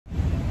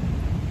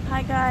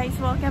Hi guys,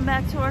 welcome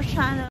back to our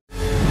channel.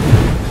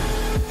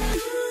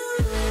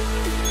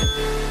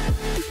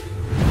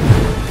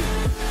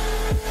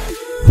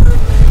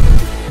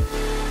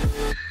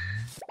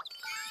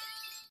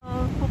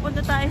 Pupunta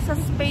tayo sa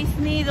Space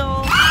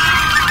Needle.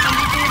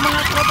 Nandito yung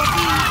mga tropa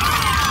kids.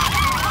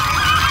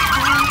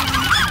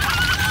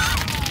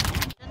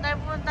 Diyan tayo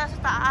pupunta sa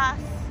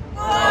taas.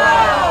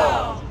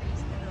 Wow!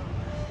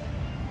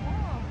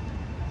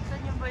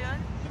 Saan yun ba yun?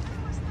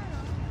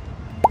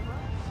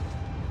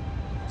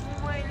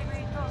 Yung mga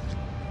elevator.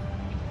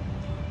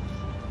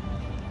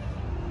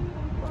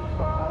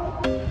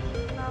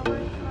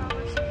 Flowers.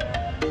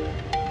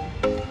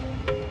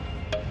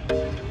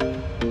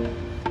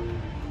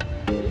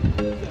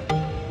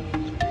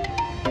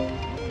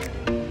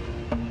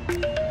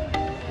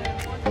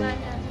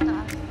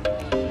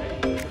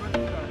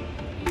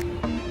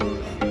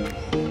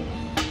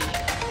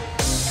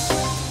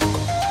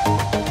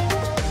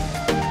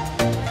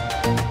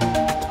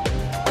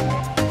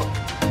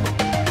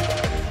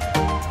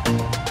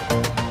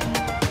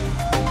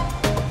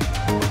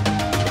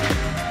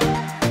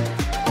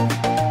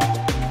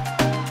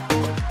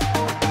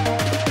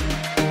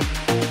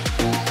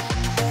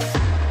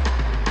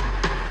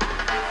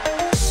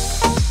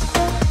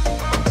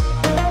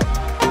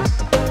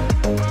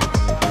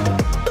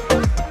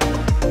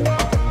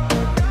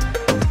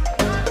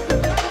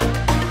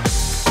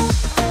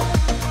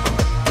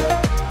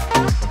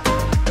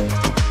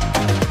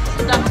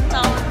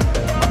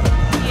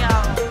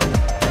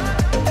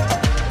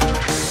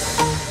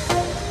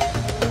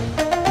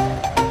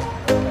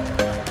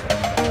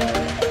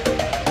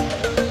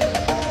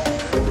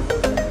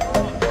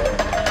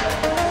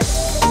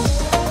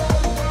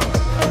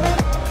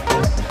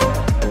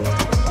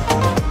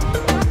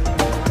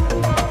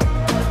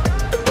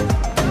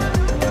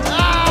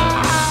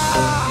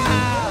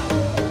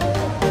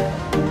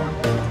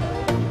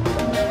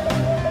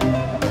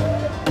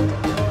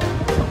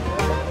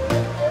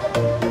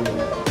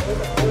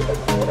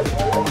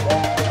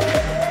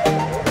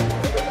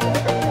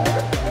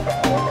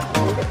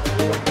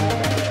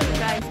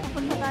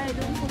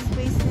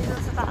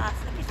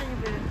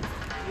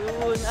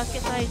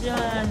 Akit tayo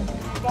dyan.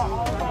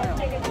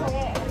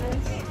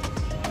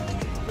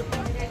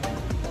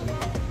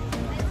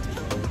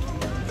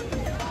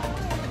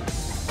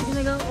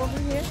 Gonna go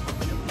over here?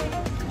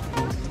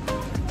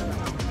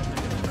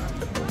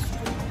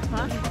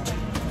 Huh?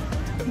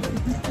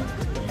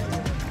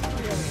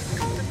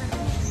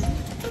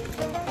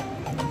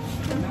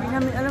 Hindi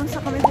namin alam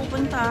saan kami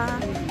pupunta.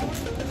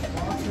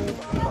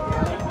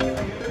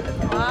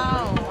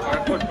 Wow!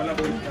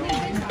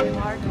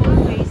 Hardcore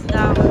face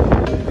down.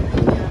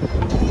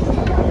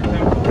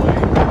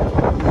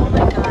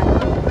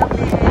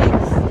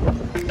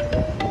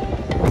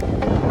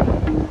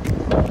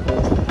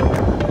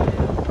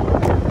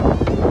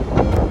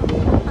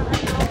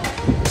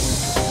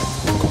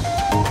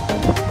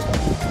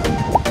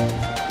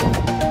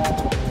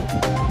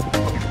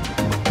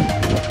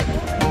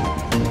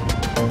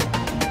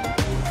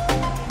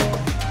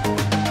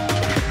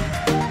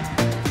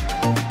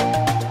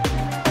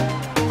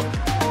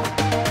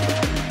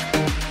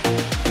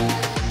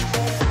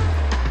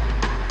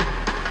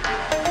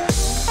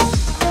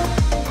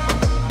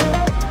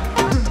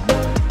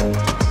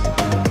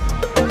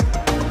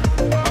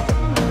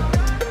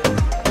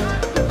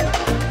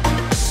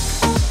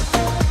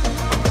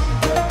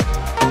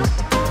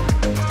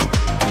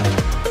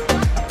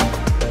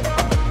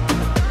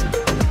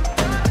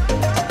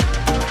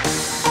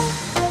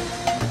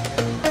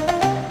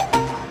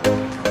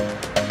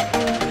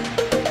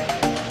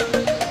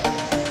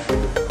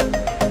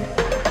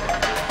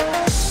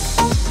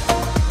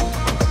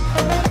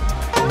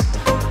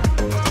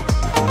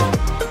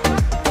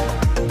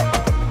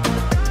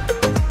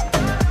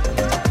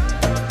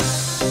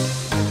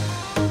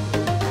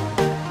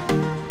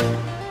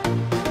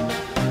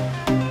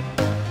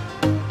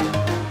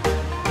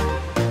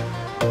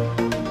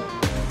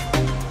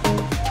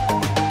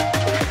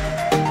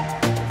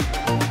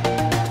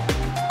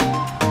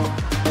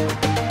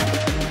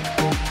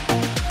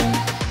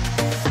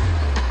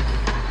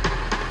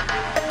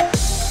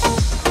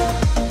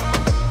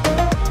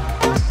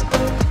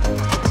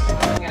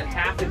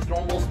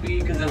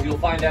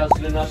 Find out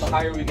soon enough, the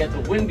higher we get,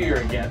 the windier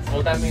it gets. So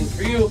what that means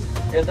for you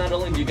is not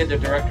only do you get the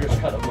director's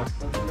cut of my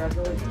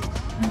congratulations.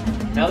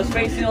 Now the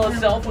Space Needle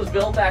itself was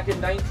built back in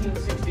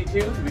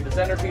 1962 to be the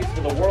centerpiece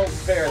for the World's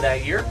Fair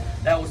that year.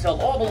 That was held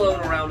all below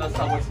and around us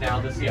on what's now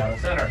the Seattle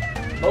Center.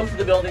 Most of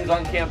the buildings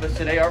on campus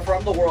today are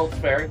from the World's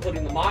Fair,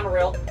 including the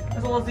monorail,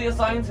 as well as the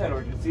Science Center,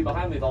 which you can see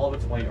behind me with all of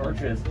its white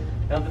arches.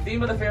 Now the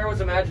theme of the fair was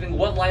imagining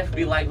what life would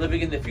be like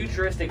living in the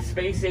futuristic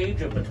space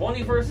age of the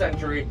 21st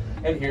century,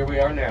 and here we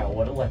are now.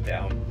 What a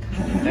letdown.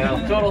 Now,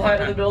 total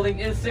height of the building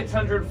is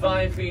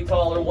 605 feet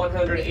tall, or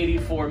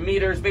 184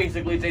 meters.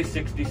 Basically, it's a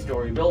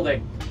 60-story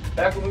building.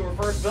 Back when we were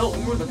first built,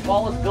 we were the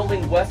tallest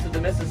building west of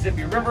the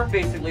Mississippi River,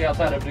 basically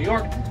outside of New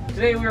York.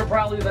 Today we are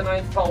probably the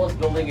 9th tallest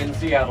building in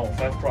Seattle.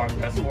 So that's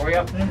progress for you.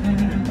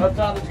 Up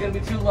top there's going to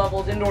be 2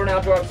 levels, indoor and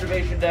outdoor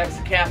observation decks,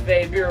 a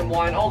cafe, beer and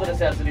wine, all the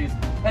necessities.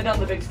 Head down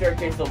the big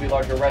staircase, there'll be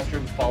larger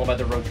restrooms followed by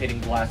the rotating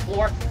glass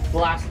floor. The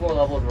last floor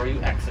level is where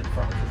you exit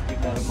from, just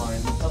keep that in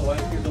mind.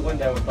 Otherwise, here's the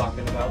window I was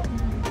talking about.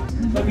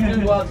 So if you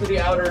do go out to the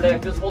outer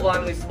deck, just hold on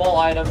to these small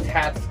items,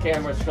 hats,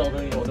 cameras,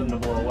 children, you don't want them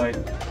to blow away.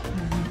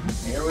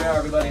 Here we are,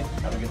 everybody.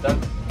 Have a good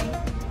time.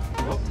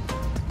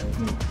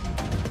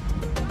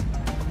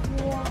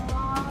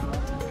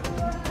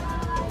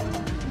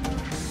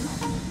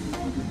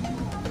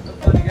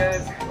 Funny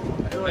guys.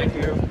 Thank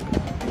you.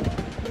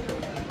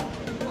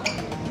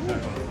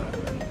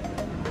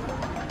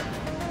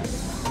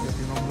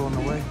 I'm blown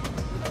away.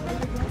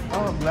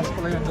 Oh, glass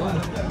pala yun doon.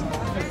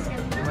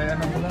 May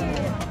ano mo lang.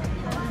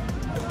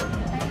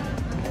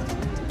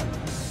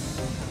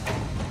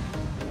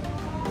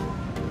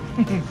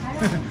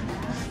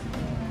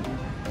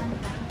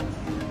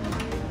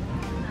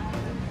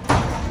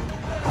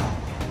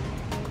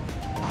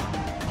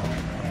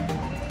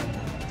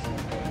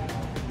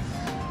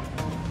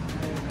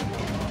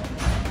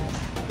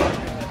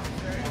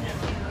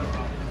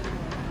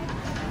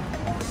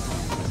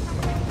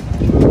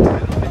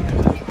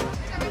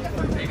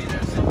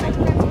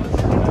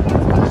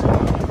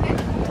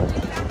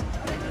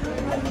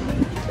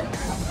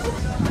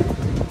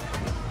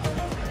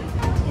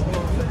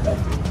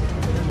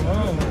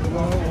 Oh,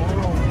 wow.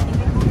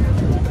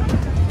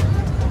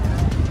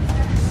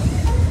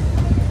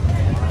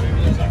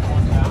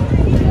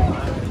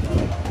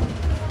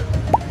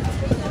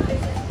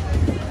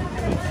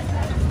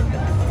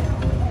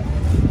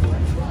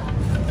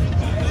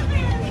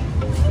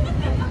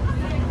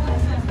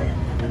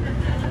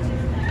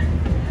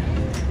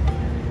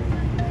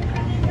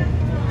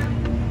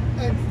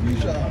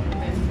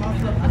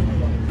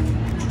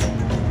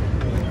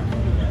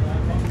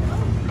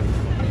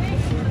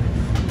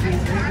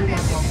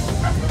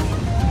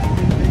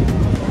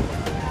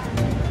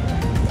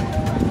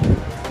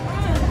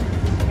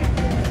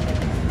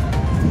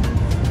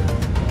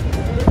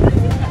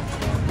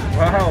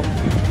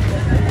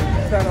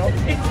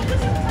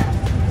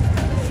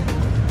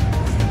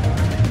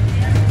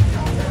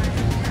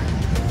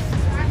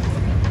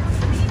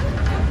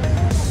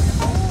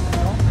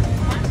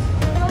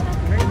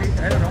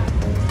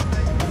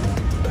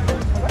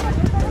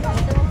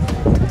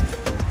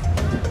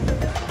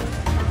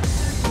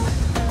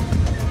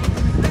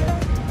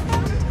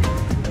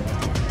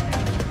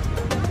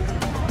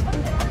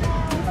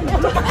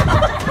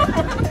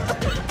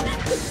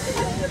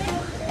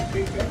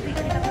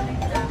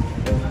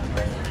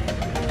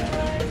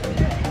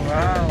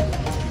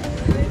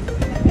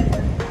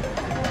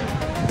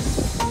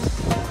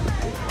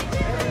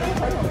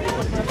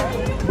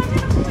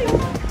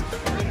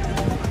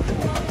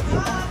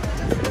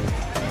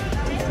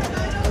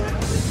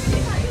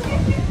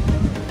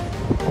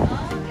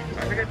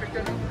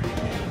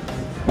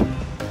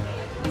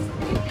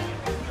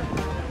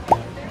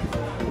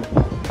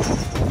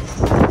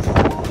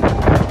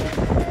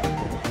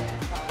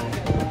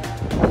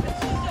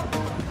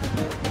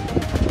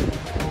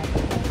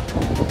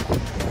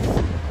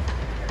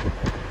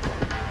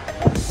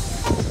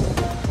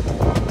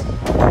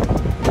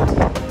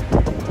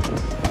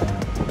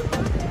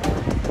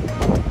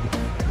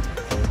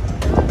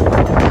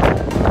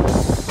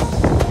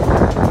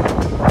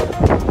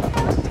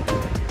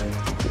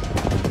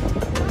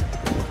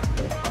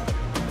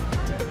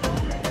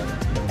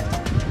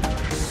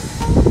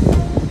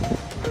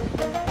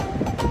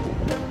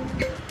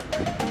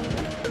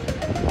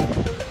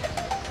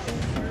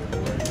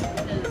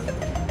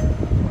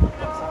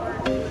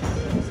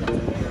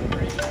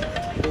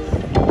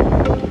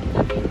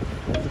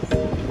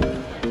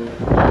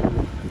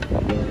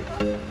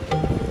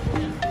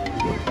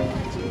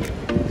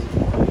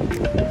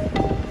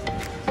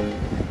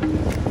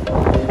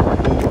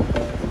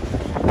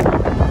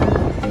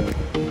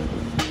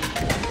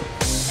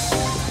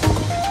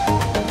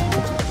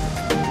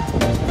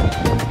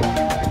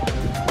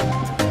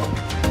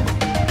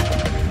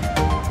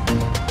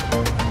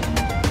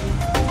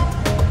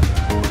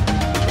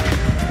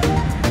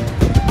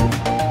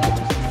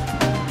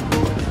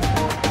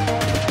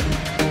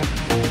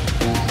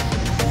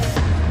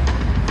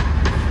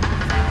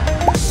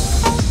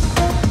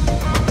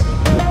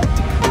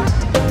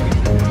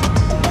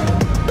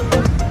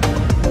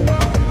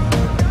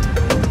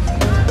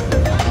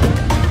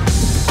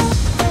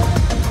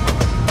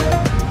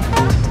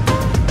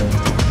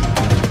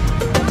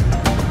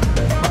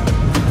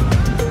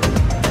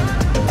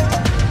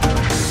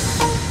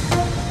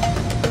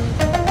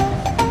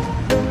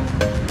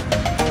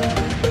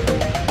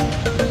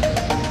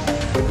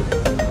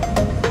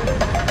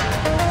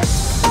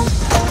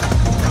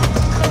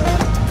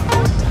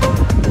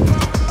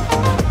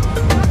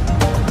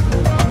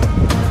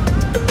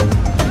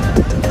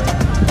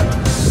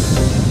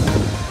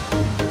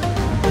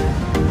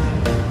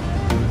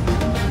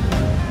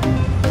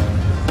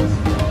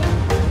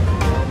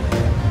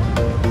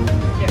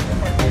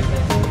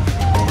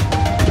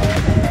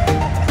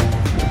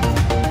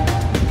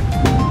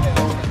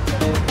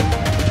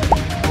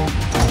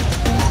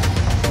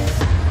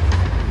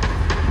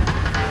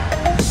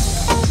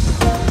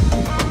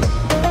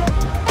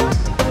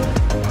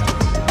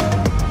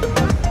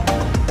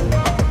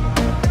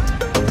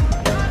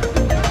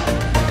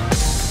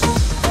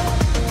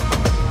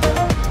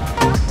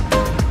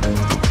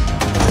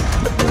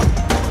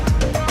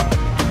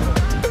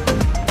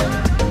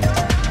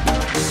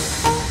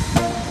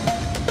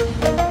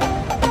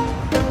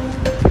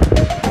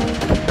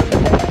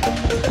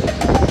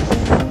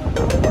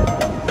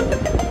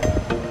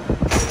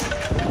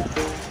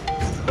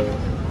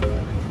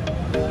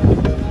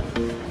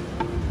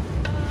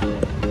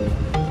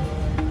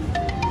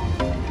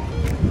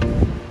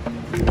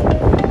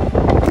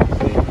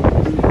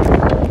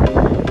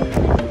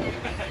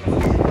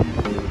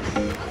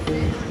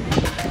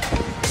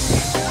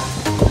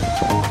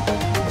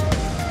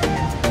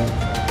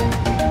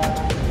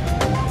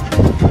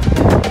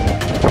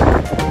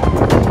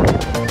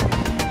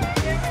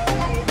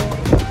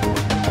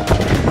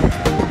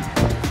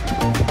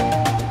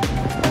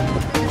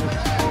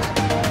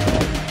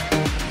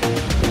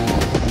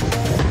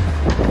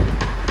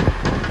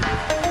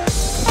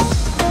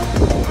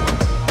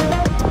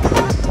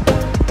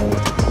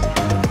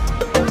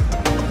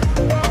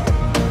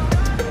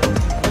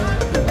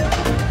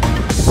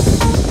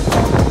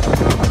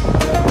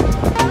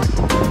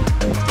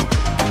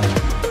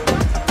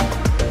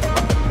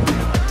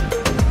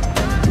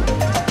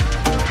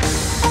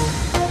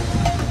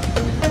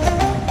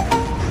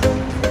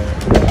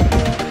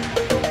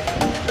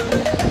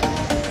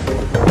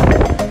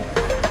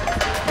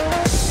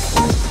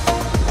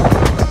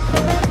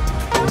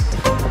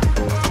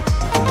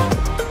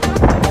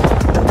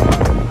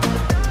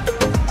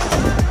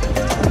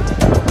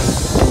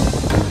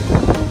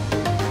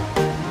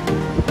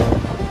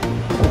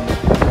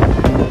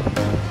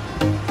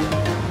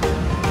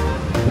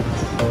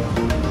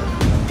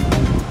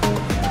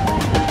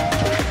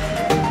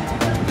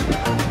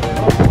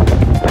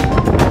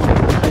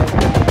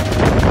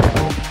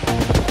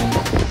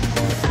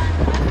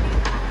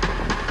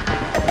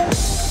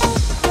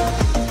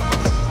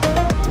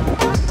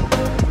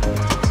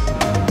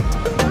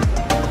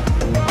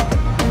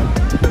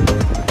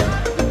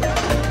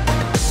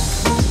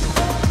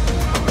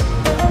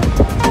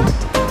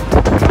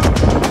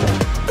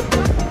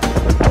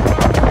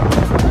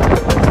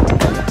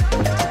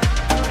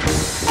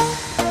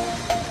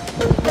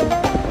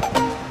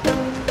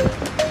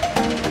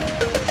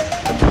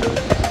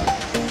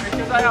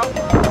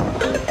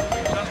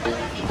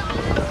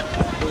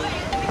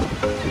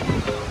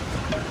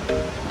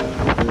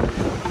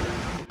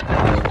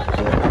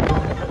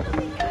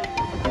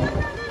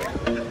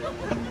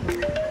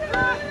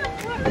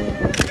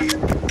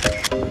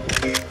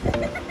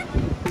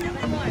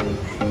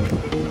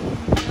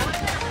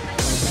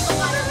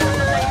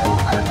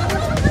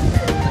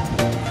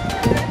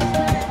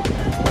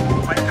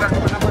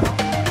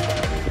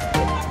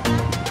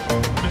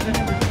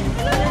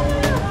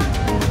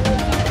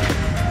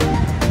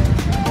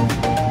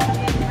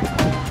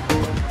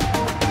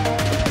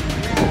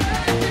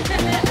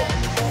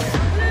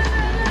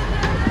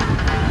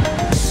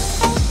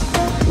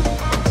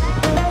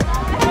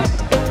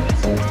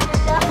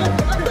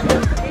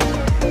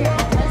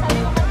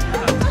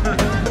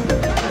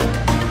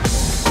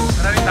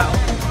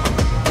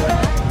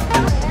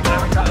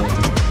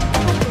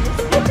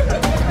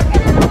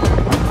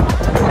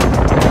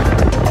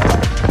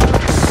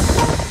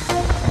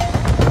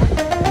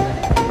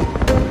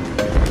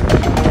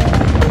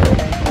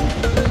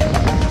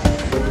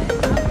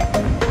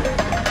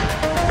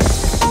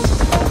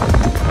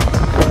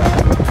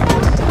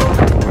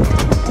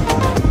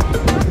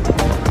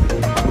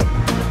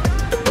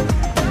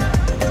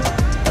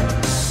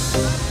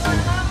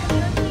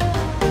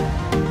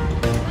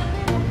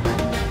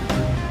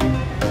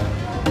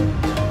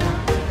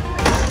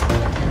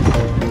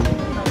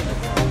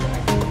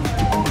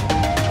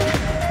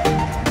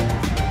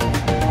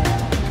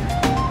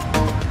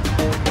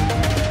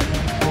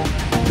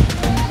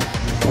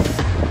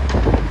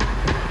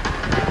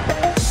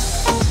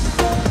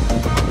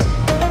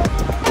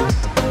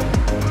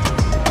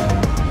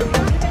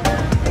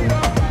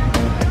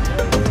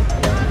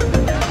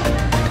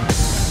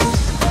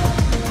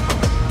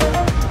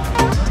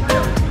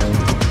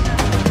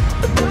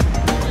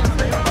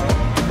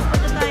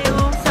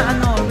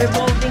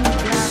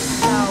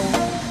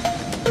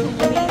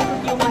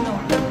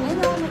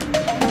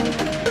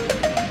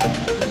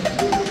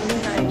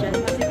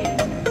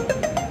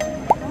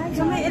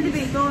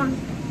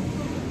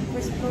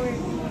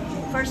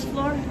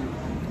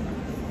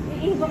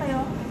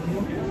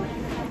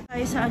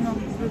 sa ano,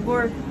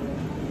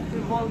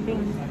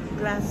 revolving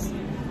glass.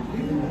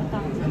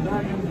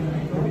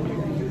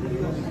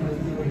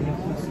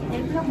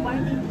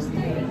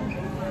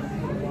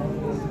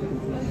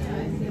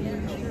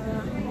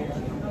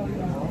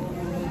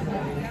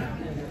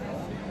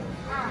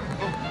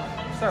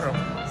 Star, oh.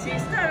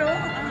 Sister, oh.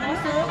 Ang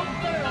aso.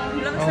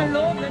 Lang sa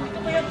loob.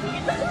 Nandito kaya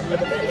kita.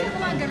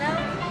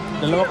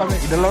 Dalawa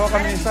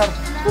kami, Star.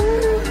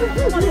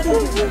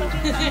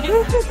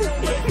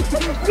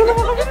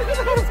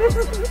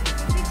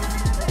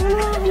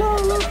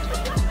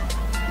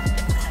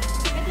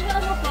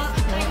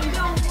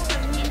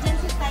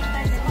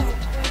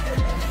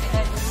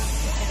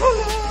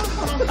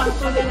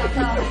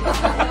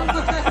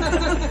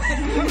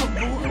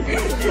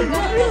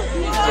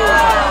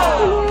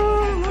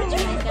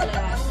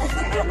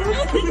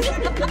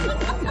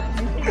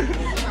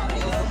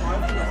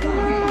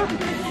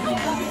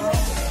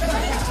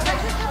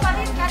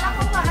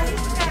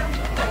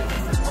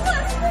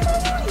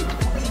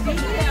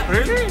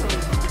 Really?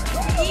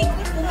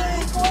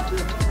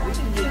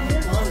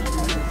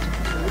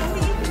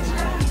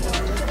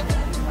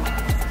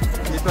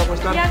 Dito ako,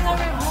 Star. Yeah.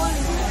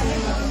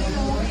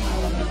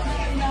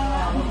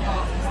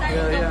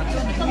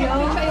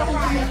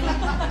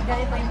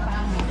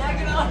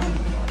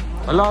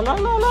 Ala.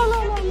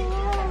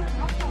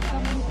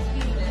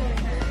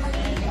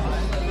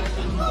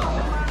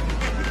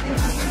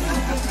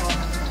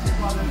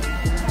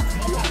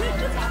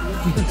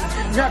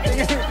 Enggak,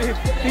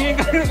 tingin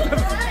ka.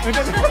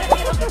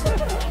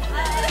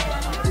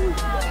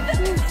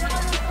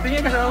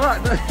 Tingin ka sa bawah.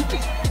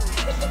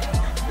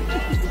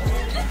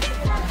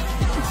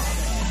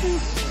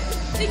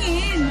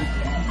 Tingin ka.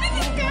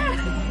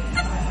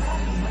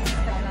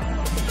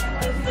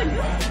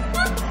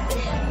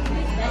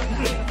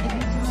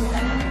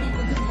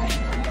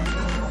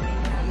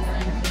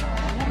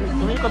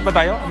 Umikot ba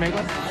tayo?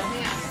 Umikot?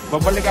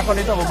 Babalik ako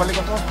nito,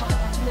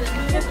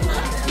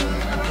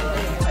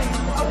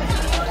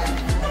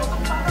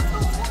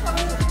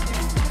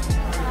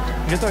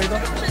 Ito.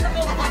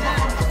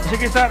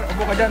 Sige, Star,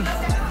 upo ka dyan.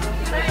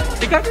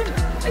 Ikaw din.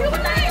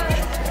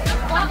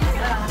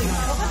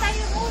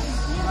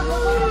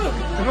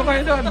 Upo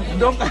kayo doon.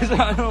 Doon kayo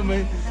sa ano,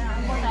 may...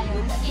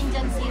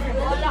 Indian seafood.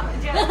 Wala.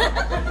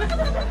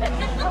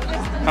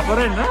 Ako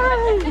rin.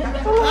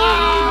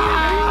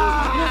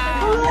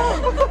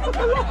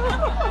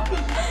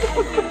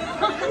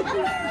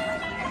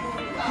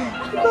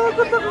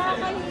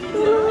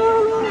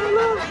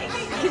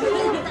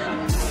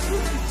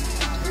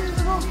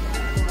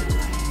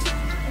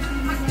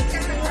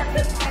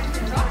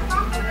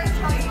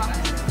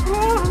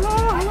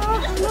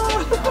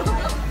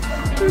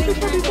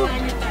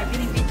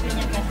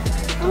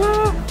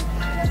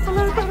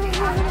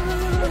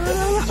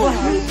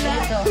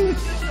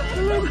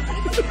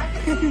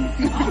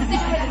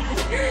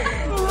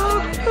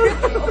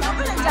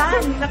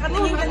 Diyan,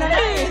 nakatingin ka na lang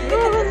eh.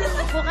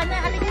 Buka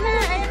na, alika na,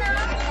 ayun na.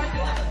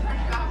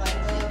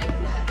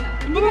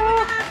 Hindi naman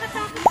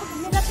nakakatakot pag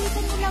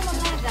nilapitan nila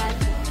mag-agal.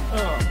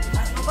 Oo.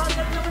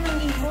 Mabagal naman ng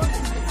ibon.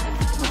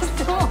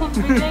 Gusto mo,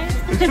 bilis.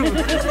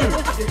 Hindi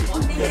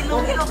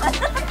hilo-hilo ka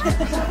na.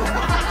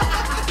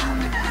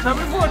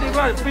 Sabi mo, di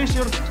ba? Face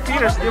your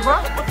fears, di ba?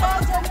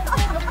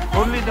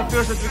 Only the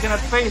fears that we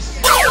cannot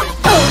face.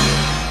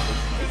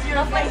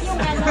 Dapat yung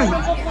ano,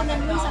 yung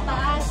kukunan mo sa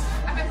taas.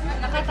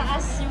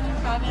 Nakataas yung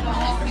camera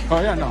mo.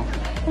 Oh, yan, no?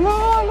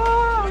 Hello.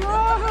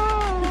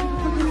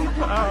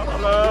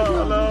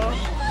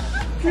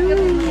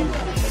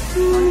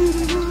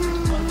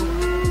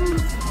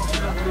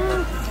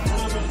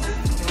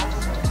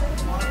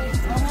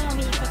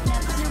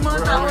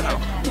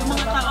 Yung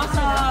mga tao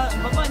sa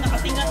baba,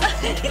 nakatinga na.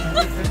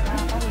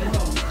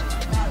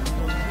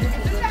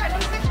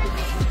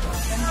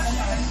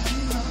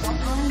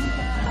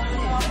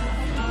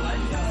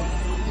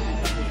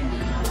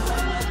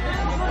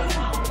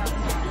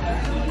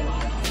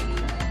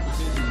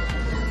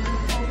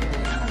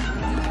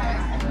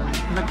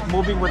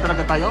 Nag-moving ba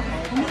talaga tayo?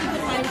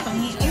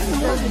 Dito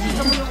tayo,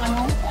 picture.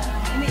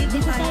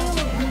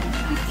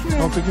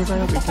 Oh, picture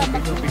tayo. Picture.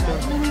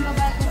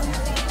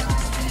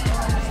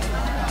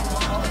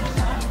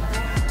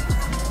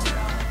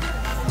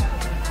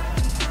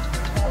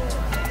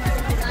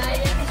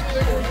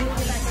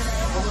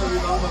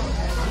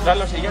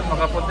 Lalo si Ian,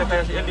 makapunta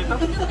tayo si Ian dito.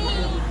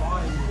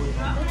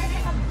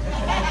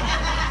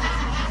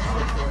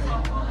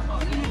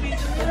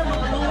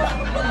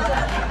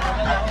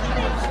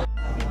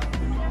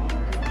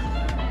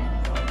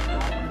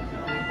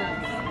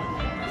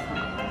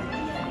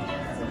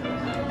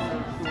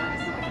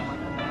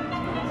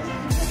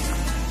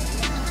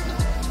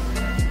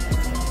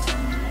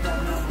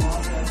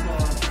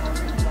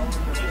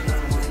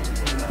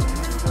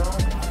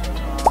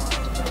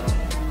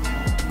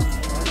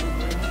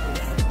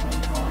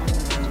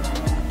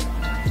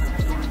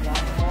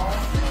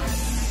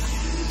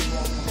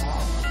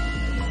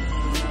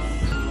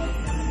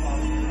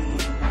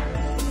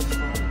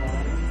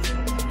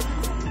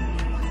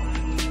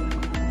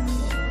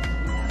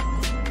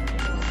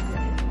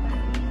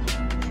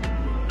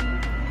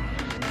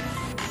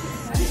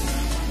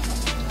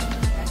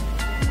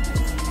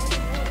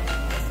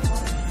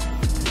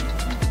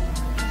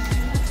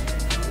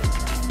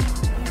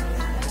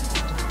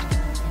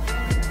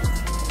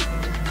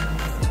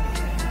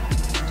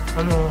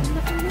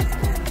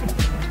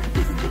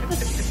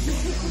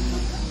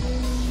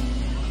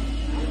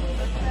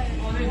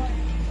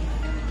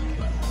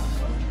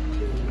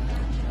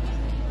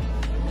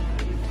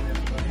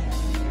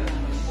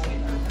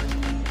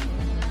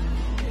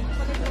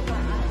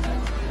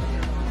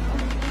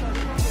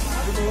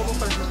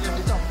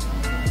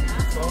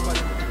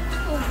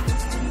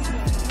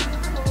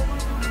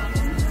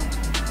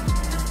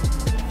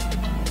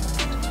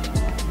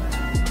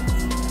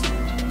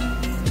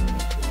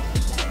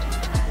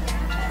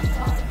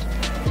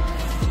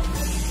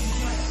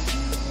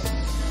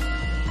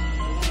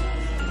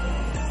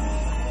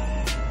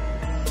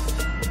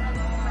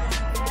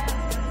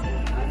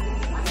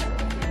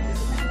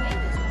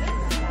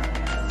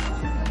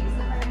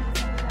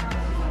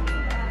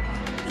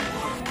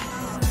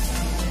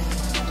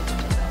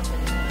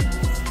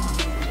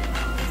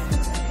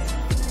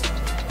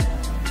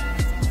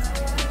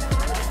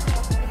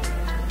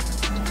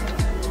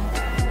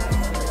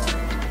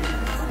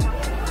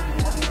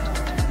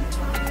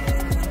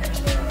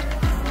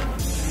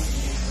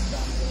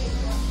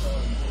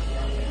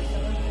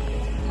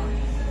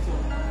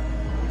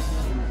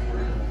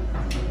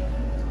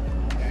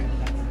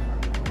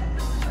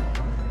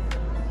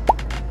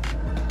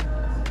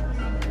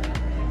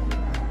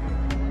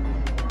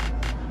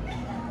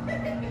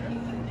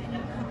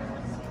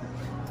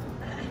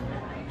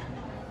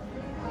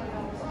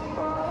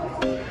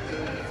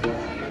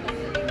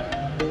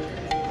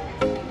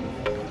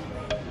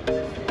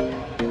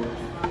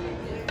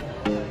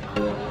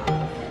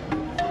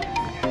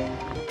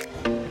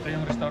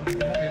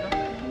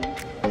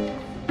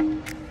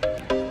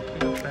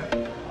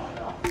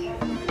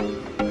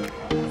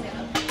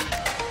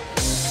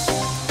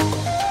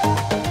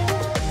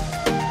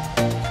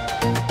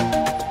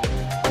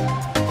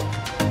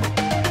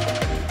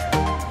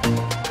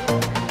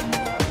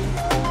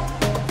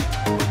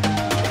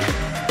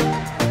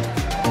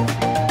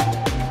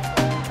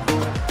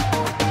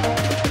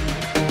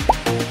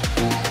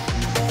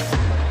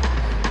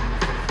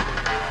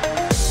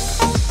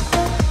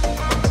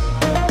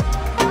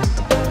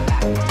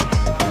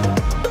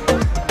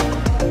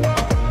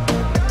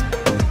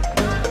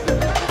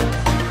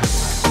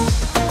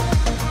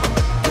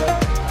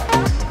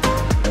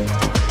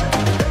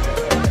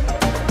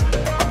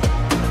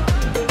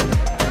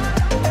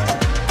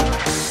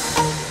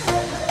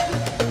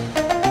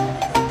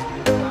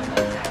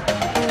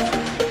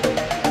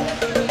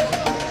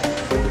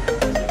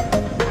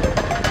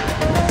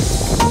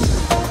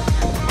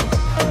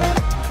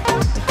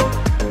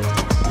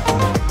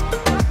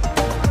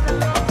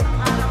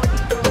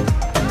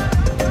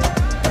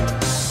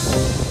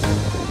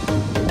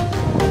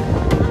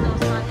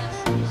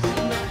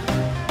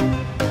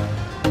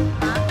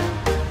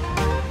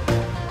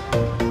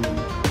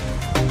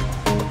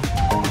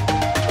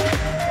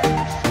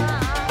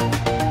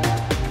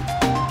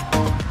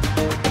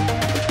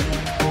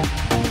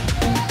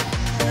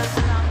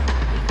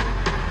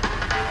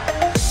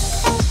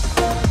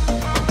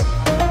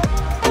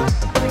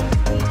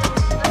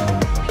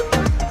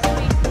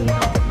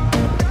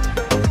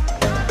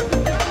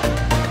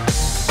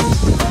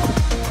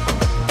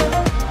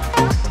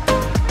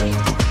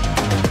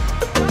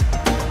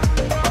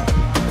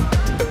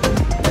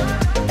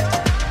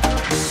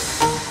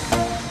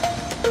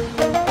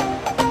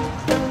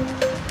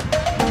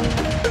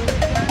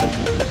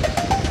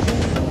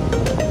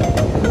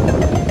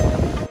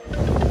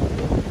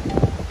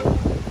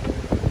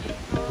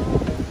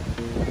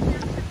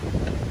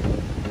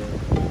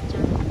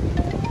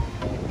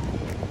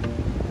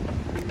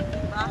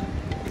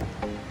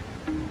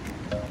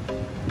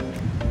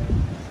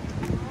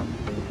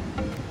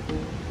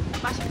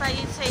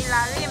 tayo sa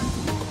ilalim.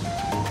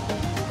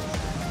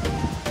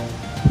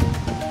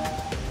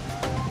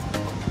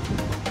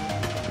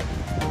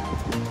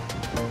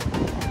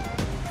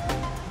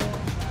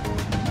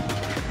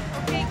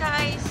 Okay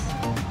guys,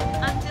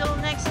 until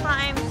next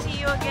time, see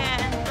you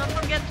again. Don't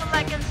forget to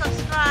like and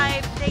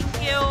subscribe. Thank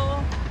you.